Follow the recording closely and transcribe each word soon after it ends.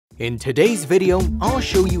In today's video, I'll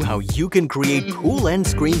show you how you can create cool end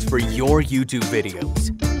screens for your YouTube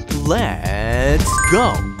videos. Let's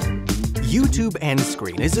go! YouTube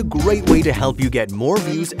Endscreen is a great way to help you get more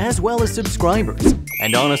views as well as subscribers,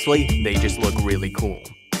 and honestly, they just look really cool.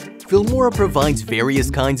 Filmora provides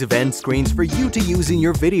various kinds of end screens for you to use in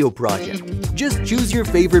your video project. Just choose your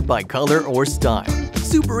favorite by color or style.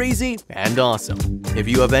 Super easy and awesome. If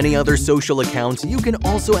you have any other social accounts, you can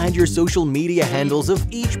also add your social media handles of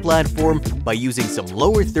each platform by using some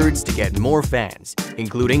lower thirds to get more fans,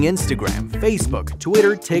 including Instagram, Facebook,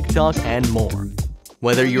 Twitter, TikTok, and more.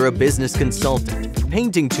 Whether you're a business consultant,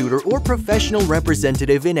 painting tutor, or professional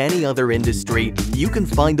representative in any other industry, you can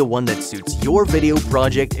find the one that suits your video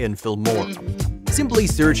project in Filmora. Simply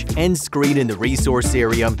search Endscreen in the resource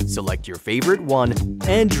area, select your favorite one,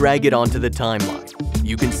 and drag it onto the timeline.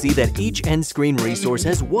 You can see that each Endscreen resource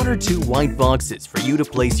has one or two white boxes for you to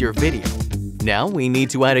place your video. Now we need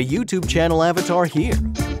to add a YouTube channel avatar here.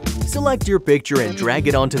 Select your picture and drag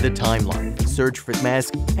it onto the timeline, search for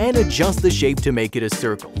mask, and adjust the shape to make it a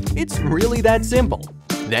circle. It's really that simple.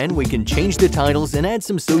 Then we can change the titles and add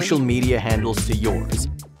some social media handles to yours.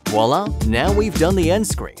 Voila, now we've done the end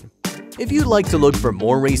screen. If you'd like to look for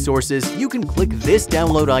more resources, you can click this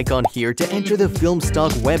download icon here to enter the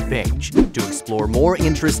Filmstock webpage to explore more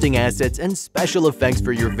interesting assets and special effects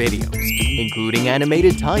for your videos, including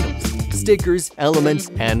animated titles, stickers,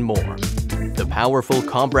 elements, and more. The powerful,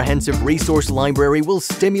 comprehensive resource library will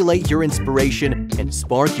stimulate your inspiration and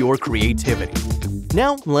spark your creativity.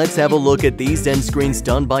 Now, let's have a look at these end screens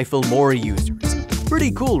done by Filmora users.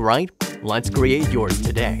 Pretty cool, right? Let's create yours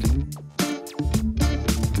today.